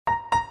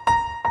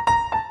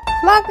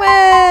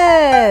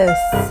Vlogmas!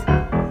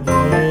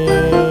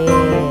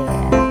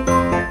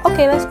 Yeah.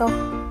 Okay, let's go.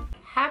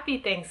 Happy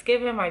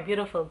Thanksgiving, my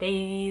beautiful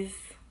babies.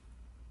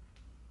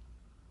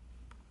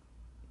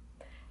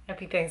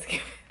 Happy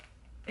Thanksgiving.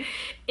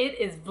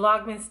 It is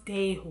Vlogmas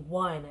day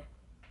 1.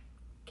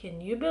 Can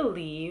you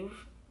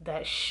believe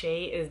that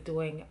Shay is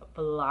doing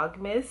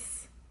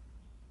Vlogmas?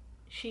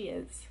 She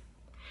is.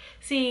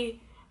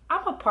 See,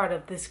 I'm a part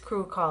of this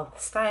crew called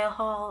Style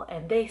Hall,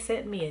 and they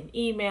sent me an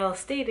email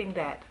stating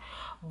that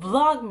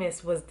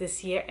Vlogmas was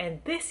this year, and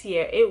this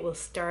year it was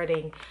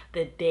starting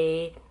the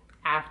day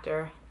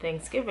after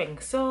Thanksgiving.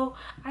 So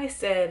I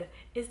said,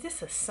 is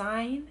this a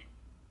sign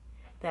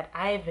that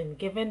I've been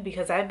given?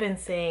 Because I've been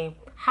saying,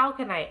 how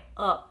can I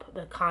up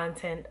the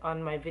content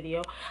on my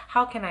video?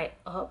 How can I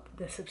up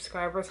the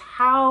subscribers?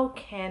 How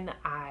can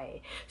I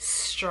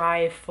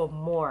strive for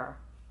more?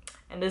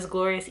 And this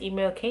glorious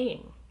email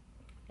came,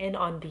 and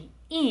on the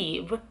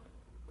eve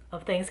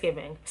of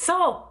Thanksgiving.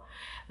 So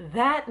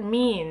that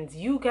means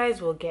you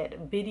guys will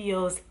get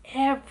videos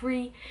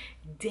every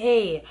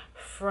day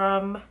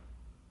from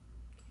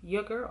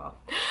your girl.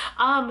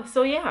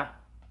 So yeah,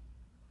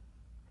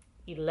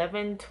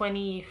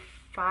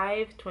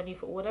 11/25,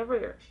 24,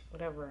 whatever,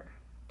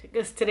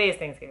 because today is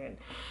Thanksgiving.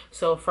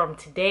 So from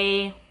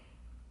today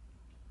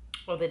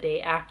or the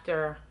day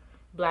after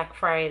Black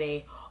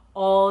Friday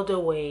all the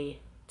way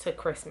to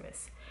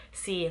Christmas.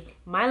 See,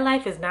 my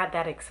life is not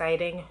that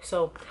exciting,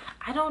 so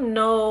I don't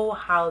know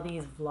how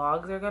these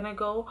vlogs are gonna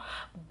go,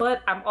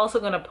 but I'm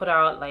also gonna put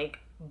out like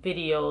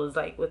videos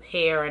like with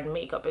hair and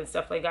makeup and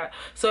stuff like that,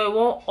 so it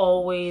won't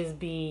always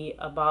be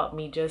about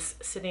me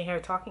just sitting here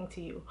talking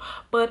to you.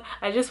 But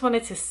I just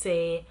wanted to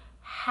say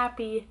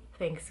happy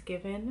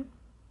Thanksgiving.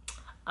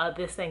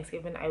 This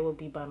Thanksgiving I will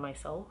be by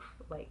myself.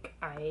 Like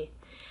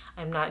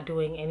I'm not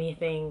doing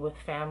anything with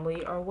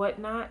family or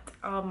whatnot.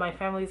 My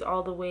family's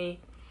all the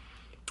way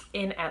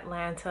in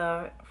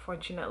Atlanta.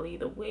 Fortunately,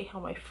 the way how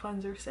my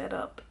funds are set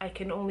up, I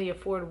can only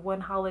afford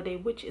one holiday,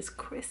 which is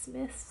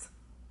Christmas.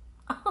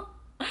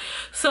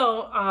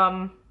 So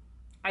I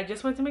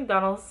just went to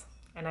McDonald's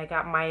and I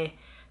got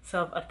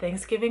myself a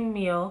Thanksgiving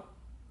meal,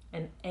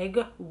 an egg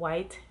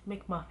white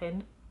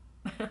McMuffin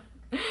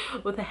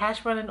with a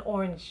hash brown and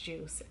orange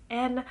juice.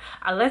 And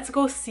let's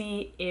go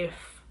see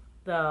if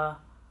the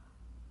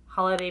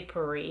holiday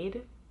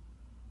parade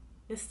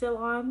is still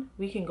on.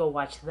 We can go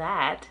watch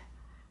that.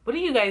 What are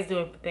you guys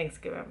doing for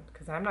Thanksgiving?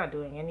 Because I'm not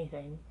doing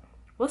anything.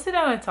 We'll sit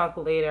down and talk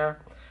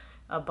later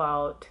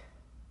about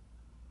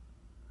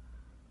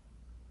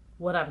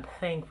what I'm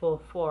thankful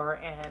for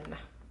and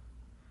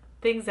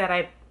things that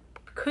I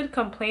could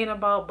complain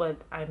about,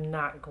 but I'm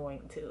not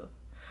going to.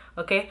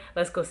 Okay,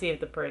 let's go see if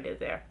the parade is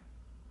there.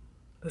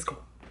 Let's go.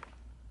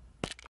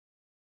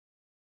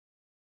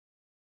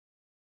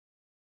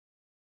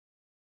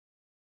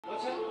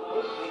 What's that? Oh,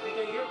 I think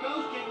I hear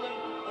bells jingling.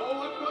 Oh,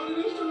 what fun it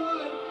is to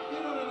ride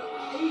in on an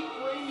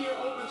 8-reindeer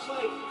open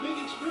sleigh. Big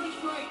and spirits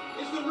bright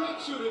is the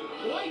red-suited,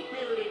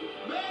 white-bearded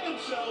man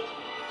himself,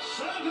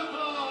 Santa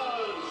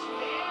Claus.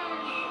 There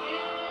he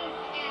is,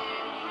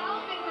 and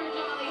how bigger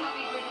jolly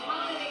happy bring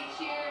holiday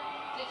cheer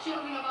to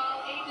children of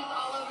all ages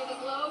all over the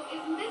globe is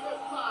Mrs.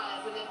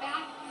 Claus in the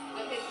back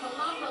of his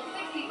colossal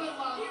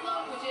 60-foot-long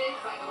float, which is,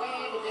 by the way,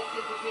 the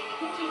distance between the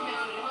pitcher's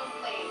mound and home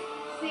plate.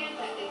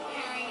 Santa is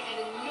carrying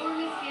an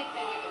enormous gift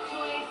bag of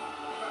toys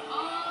for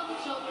all the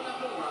children of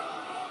the world.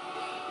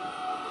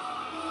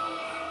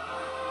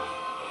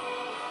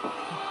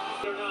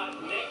 Or not,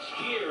 next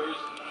year's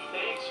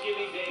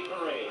Thanksgiving Day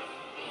parade.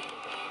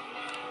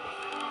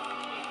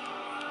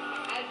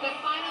 As the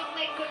final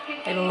plate cook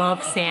I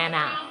love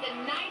Santa.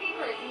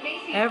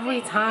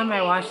 Every time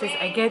I watch this,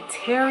 I get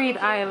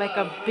teary-eyed like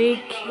a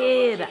big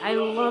kid. I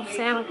love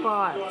Santa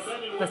Claus.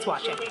 Let's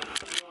watch it.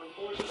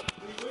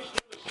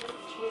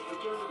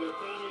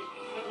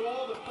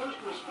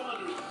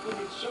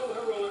 So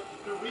heroic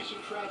in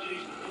recent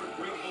tragedies. We're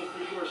grateful for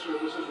your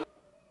services.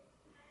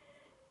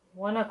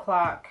 1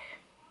 o'clock,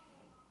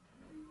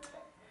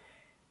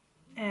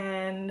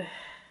 and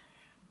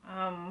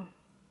I'm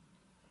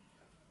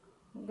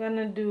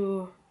gonna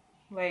do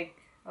like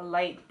a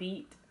light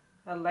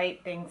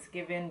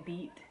Thanksgiving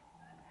beat.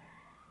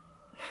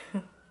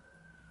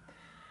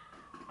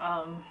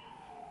 I'm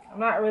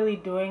not really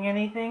doing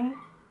anything,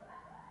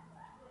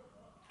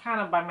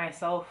 kind of by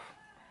myself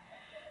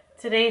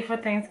today for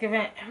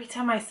Thanksgiving. Every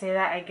time I say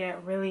that, I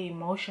get really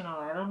emotional.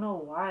 I don't know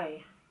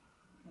why.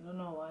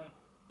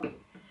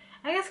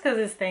 I guess because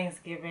it's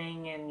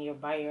Thanksgiving and you're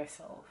by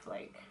yourself.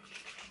 Like,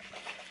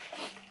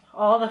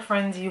 all the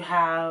friends you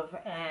have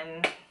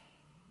and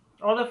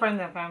all the friends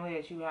and family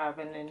that you have,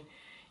 and then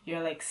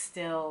you're like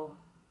still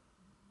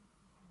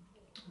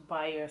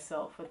by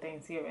yourself for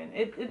Thanksgiving.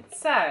 It's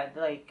sad.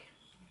 Like,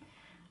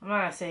 I'm not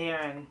gonna sit here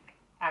and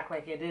act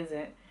like it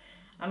isn't.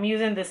 I'm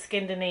using the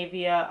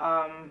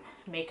Scandinavia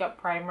makeup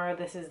primer.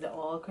 This is the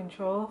oil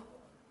control.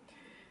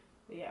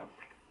 Yeah.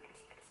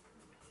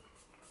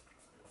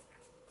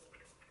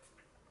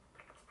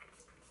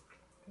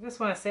 I just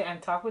want to sit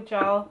and talk with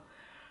y'all.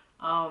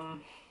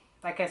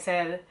 Like I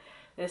said,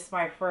 This is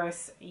my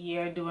first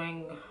year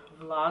doing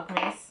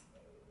Vlogmas.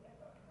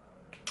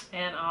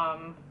 And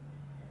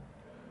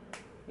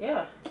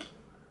yeah.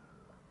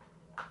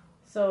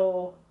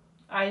 So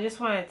I just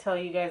want to tell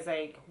you guys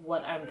like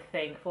what I'm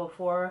thankful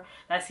for.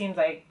 That seems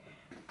like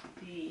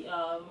the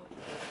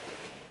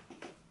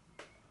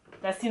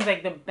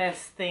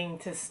best thing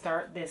to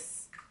start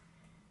this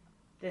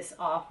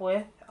off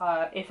with.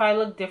 If I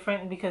look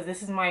different, because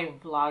this is my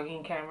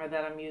vlogging camera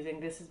that I'm using.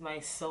 This is my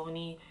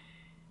Sony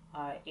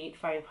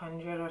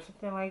 8500 or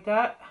something like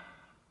that.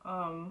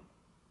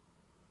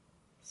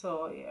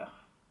 So yeah,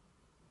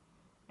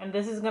 and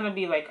this is gonna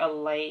be like a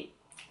light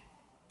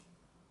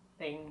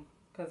thing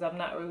because I'm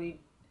not really,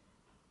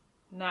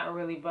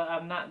 but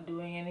I'm not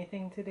doing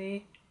anything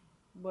today.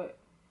 But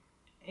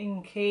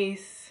in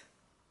case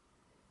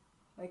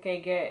like I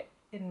get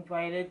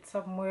invited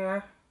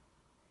somewhere,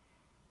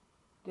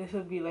 this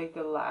would be like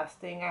the last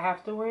thing I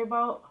have to worry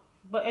about.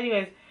 But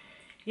anyways,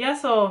 yeah,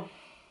 so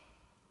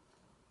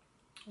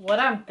what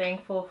I'm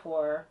thankful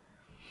for,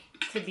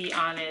 to be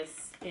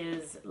honest,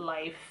 is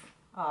life.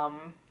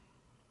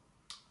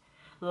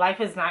 Life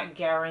is not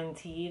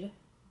guaranteed,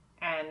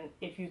 and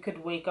if you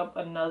could wake up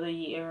another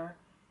year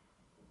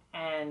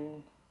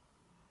and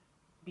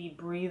be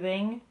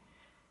breathing,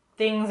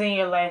 things in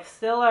your life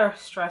still are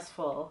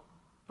stressful,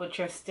 but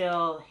you're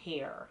still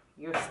here.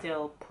 You're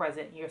still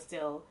present. You're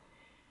still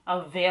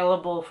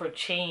available for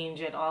change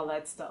and all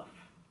that stuff,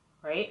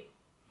 right?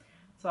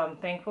 So I'm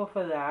thankful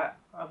for that.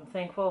 I'm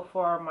thankful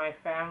for my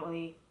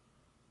family,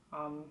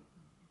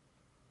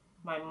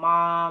 my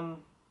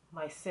mom,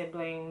 my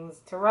siblings,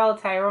 Terrell,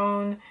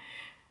 Tyrone,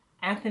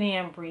 Anthony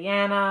and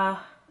Brianna,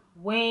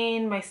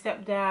 Wayne, my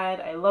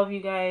stepdad. I love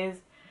you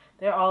guys.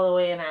 They're all the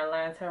way in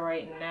Atlanta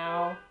right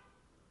now.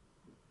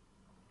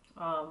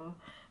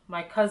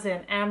 My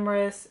cousin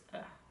Amris,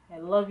 I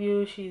love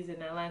you. She's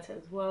in Atlanta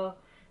as well.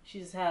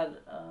 She's had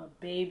a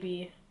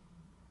baby.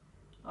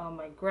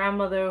 My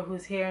grandmother,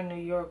 who's here in New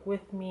York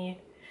with me.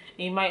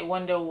 And you might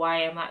wonder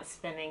why I'm not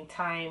spending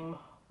time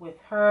with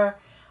her.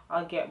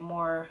 I'll get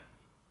more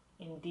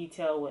in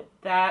detail with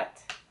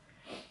that.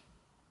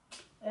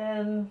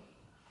 And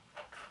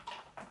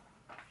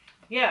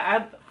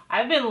yeah,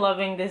 I've been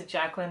loving this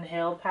Jaclyn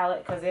Hill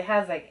palette because it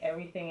has like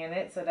everything in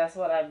it. So that's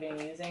what I've been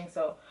using.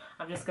 So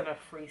I'm just gonna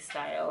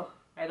freestyle.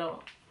 I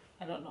don't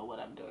know what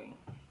I'm doing.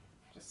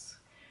 Just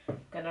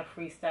gonna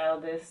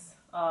freestyle this.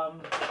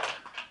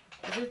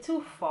 Is it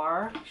too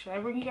far? Should I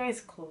bring you guys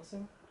closer?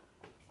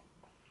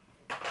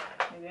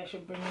 Maybe I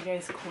should bring you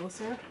guys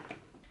closer.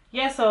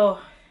 Yeah, so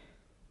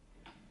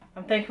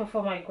I'm thankful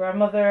for my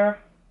grandmother.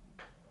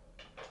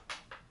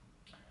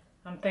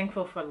 I'm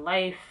thankful for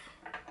life.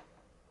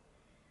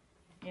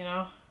 You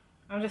know,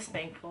 I'm just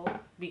thankful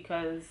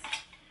because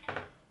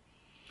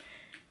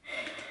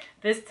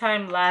this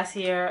time last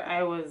year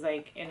I was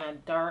like in a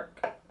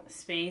dark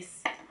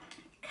space.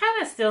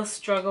 Kind of still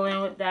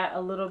struggling with that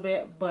a little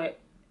bit, but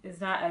it's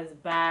not as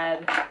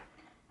bad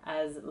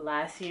as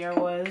last year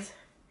was.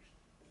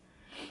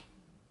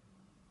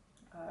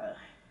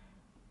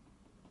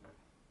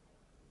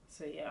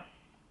 So yeah.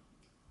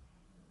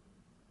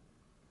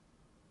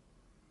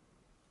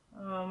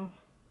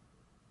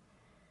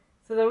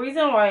 So the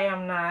reason why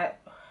I'm not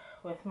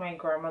with my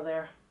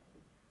grandmother,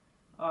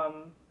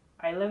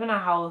 I live in a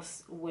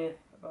house with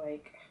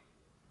like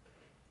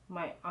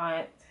my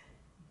aunt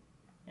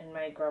and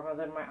my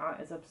grandmother. My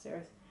aunt is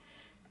upstairs.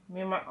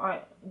 Me and my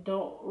aunt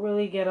don't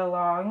really get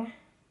along,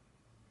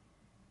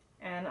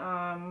 and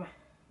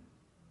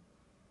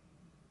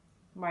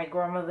my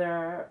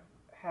grandmother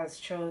has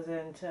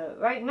chosen to,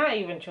 like, not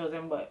even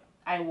chosen, but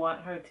I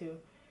want her to.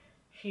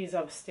 She's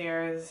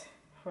upstairs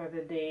for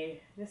the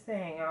day just to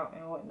hang out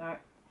and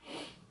whatnot.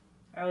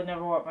 I would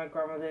never want my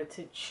grandmother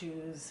to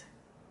choose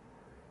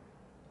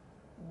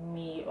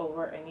me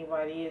over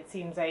anybody. It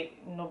seems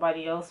like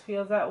nobody else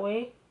feels that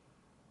way,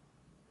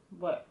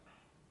 but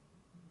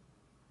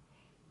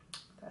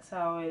that's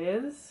how it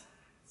is.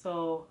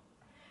 So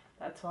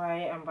that's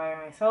why I'm by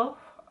myself.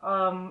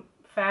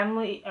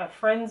 Family,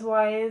 friends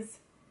wise,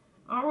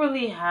 I don't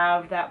really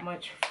have that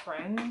much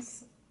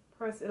friends.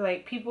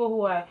 Like people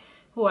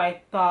who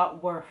I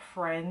thought were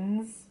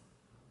friends,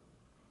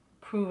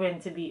 proven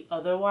to be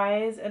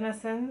otherwise in a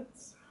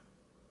sense.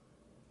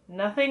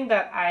 Nothing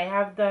that I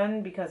have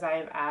done because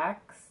I've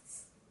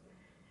asked,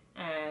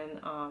 and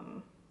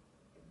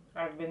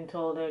I've been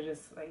told they're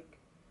just like,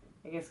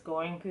 I guess,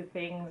 going through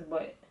things,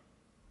 but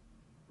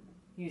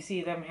you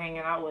see them hanging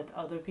out with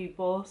other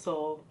people,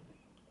 so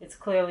it's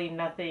clearly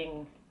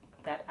nothing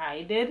that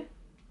I did.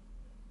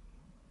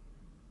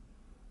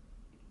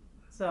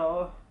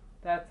 So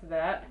that's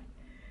that.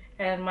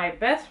 And my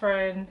best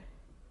friend,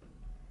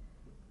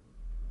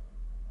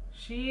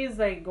 she's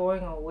like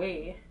going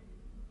away.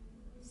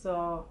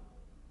 So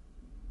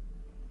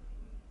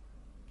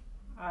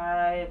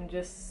I am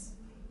just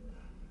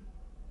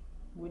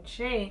with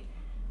Shay,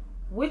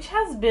 which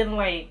has been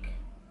like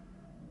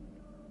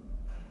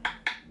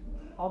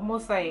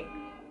almost like,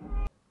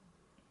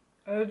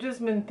 I've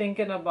just been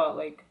thinking about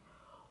like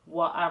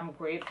what I'm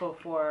grateful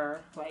for.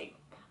 Like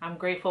I'm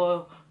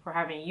grateful for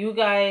having you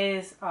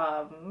guys,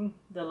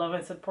 the love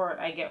and support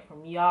I get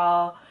from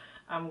y'all.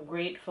 I'm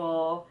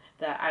grateful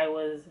that I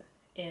was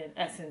in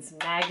Essence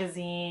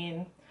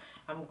magazine.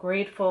 I'm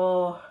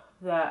grateful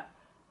that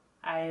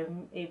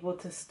I'm able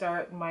to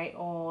start my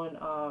own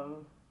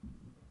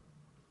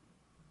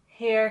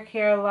hair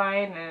care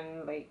line,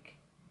 and like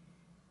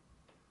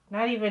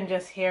not even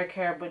just hair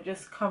care, but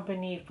just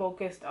company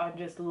focused on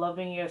just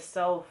loving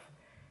yourself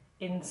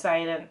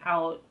inside and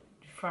out,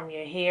 from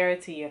your hair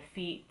to your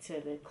feet to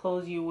the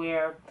clothes you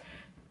wear,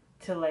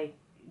 to like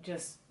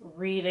just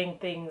reading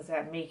things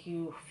that make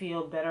you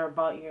feel better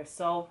about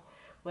yourself.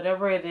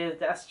 Whatever it is,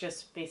 that's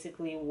just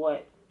basically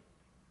what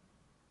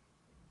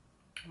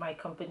my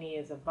company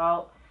is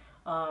about.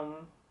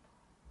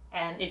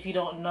 And if you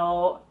don't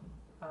know,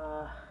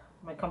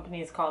 my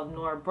company is called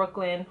Noor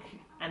Brooklyn,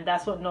 and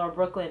that's what Noor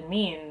Brooklyn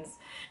means.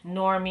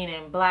 Noor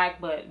meaning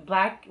black, but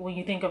black, when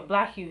you think of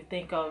black, you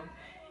think of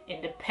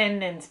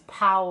independence,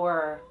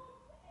 power,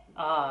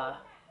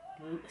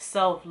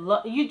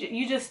 self-love.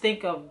 You just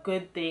think of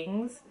good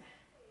things.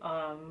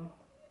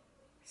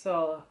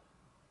 So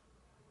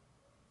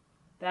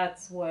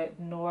that's what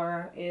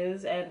Noor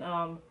is. And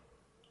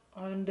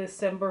on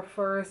December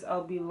 1st,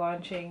 I'll be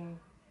launching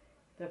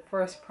the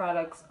first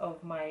products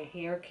of my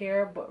hair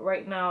care. But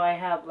right now I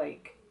have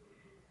like,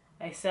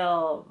 I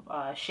sell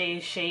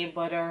Shay's Shea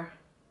Butter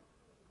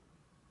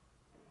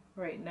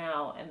right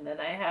now, and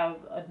then I have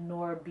a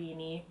Noor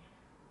beanie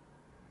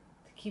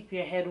to keep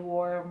your head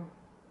warm,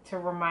 to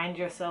remind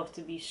yourself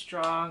to be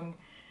strong,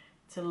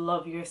 to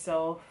love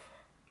yourself.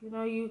 You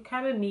know, you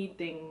kind of need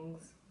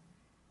things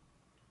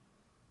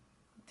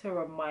to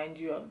remind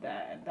you of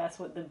that, and that's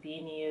what the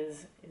beanie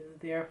is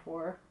there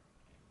for,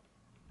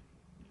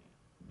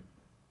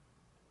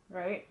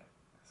 right?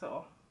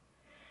 So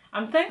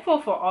I'm thankful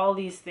for all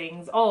these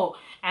things. Oh,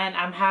 and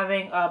I'm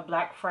having a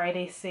Black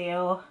Friday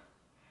sale.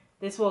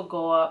 This will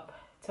go up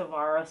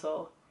tomorrow,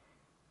 so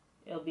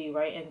it'll be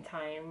right in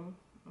time.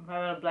 I'm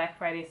having a Black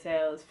Friday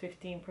sale. It's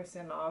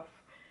 15% off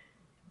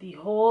the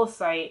whole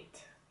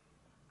site,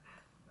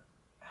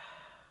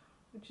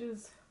 which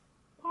is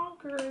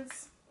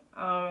bonkers.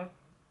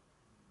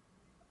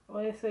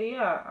 So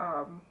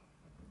yeah,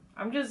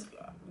 I'm just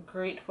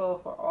grateful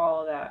for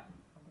all that.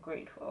 I'm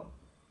grateful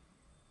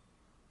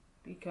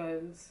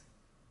because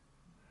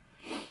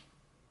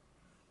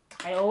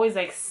I always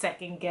like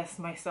second guess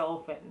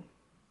myself, and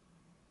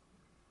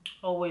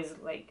always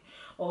like,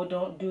 oh,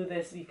 don't do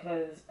this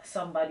because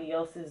somebody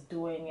else is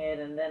doing it,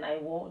 and then I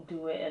won't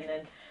do it, and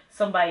then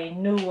somebody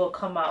new will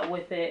come out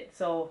with it.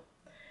 So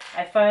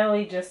I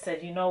finally just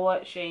said, you know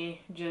what,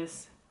 Shay,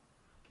 just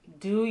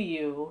do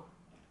you.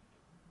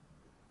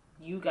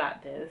 You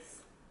got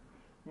this.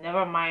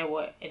 Never mind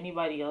what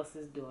anybody else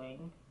is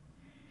doing.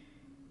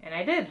 And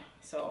I did.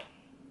 So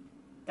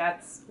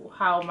that's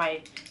how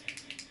my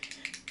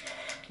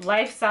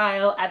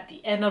lifestyle at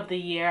the end of the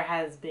year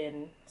has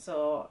been.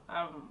 So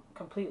I'm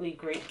completely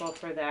grateful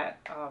for that.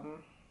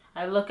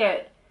 I look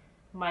at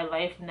my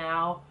life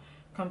now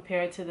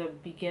compared to the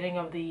beginning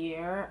of the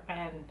year,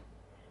 and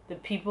the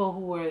people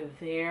who were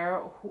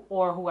there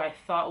or who I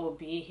thought would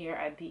be here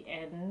at the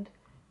end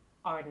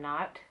are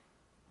not.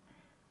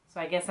 So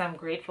I guess I'm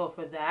grateful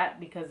for that,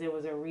 because there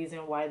was a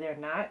reason why they're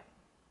not.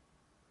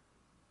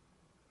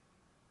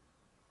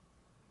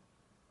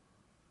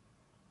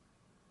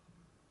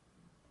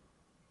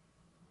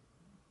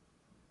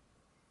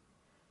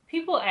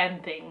 People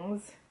and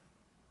things,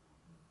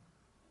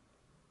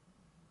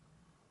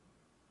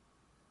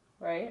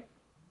 right?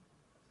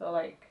 So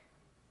like,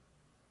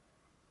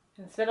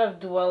 instead of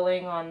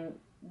dwelling on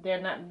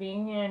they're not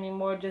being here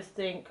anymore, just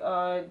think,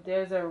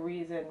 there's a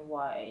reason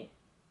why,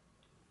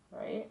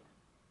 right?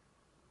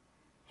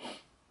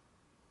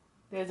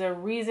 There's a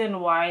reason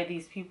why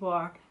these people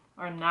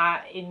are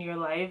not in your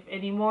life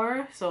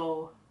anymore.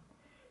 So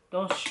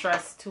don't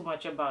stress too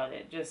much about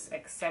it. Just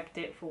accept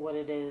it for what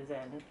it is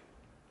and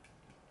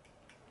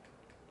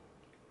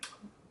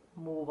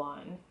move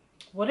on.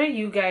 What are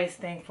you guys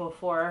thankful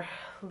for?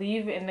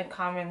 Leave in the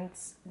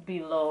comments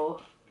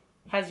below.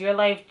 Has your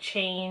life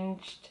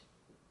changed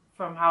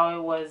from how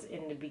it was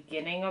in the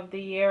beginning of the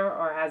year,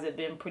 or has it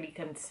been pretty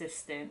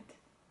consistent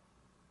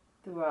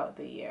throughout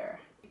the year?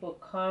 People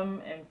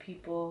come and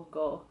people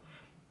go.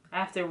 I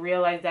have to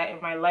realize that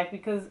in my life,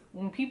 because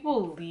when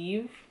people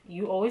leave,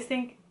 you always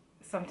think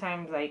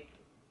sometimes like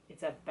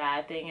it's a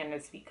bad thing and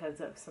it's because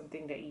of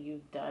something that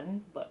you've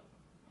done, but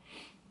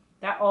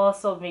that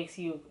also makes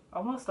you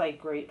almost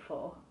like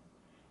grateful,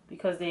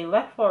 because they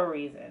left for a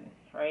reason,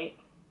 right?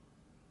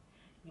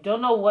 You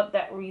don't know what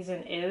that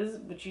reason is,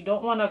 but you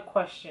don't want to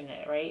question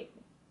it, right?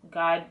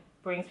 God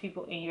brings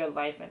people in your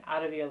life and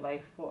out of your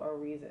life for a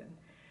reason.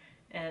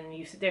 And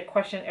you sit there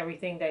question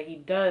everything that he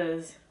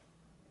does.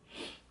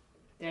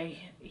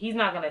 He's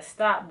not going to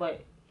stop,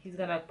 but he's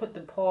going to put the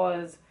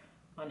pause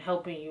on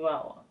helping you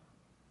out.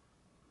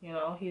 You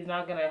know, he's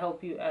not going to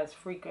help you as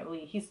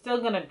frequently. He's still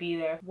going to be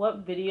there.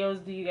 What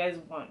videos do you guys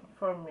want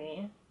from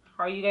me?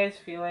 How are you guys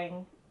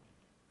feeling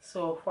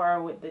so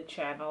far with the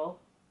channel?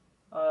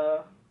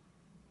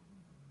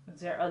 Is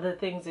there other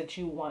things that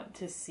you want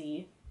to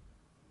see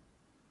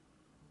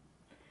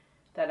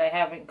that I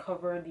haven't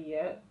covered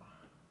yet?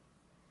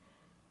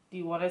 Do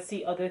you want to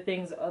see other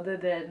things other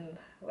than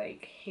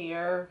like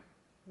hair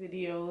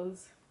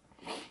videos?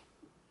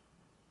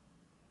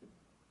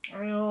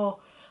 I know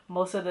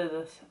most of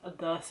the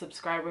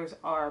subscribers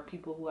are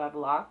people who have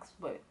locks,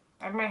 but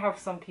I might have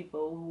some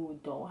people who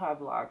don't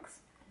have locks.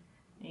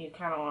 And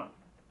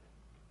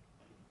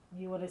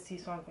you want to see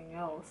something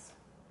else.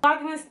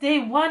 Vlogmas day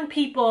 1,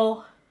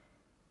 people.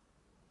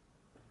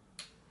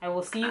 I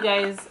will see you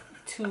guys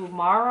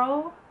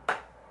tomorrow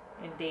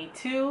in day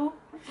 2.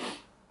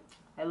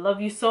 I love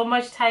you so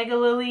much, Tiger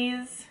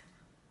Lilies.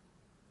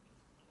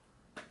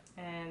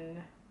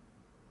 And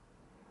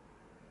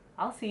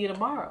I'll see you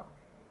tomorrow.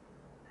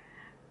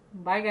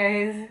 Bye,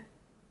 guys.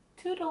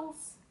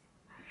 Toodles.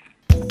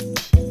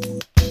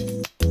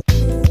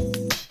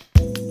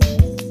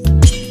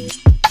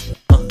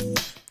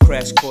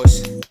 Crash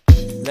course.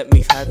 Let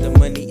me hide the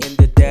money in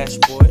the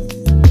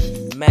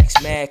dashboard.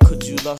 Max mad, could you lost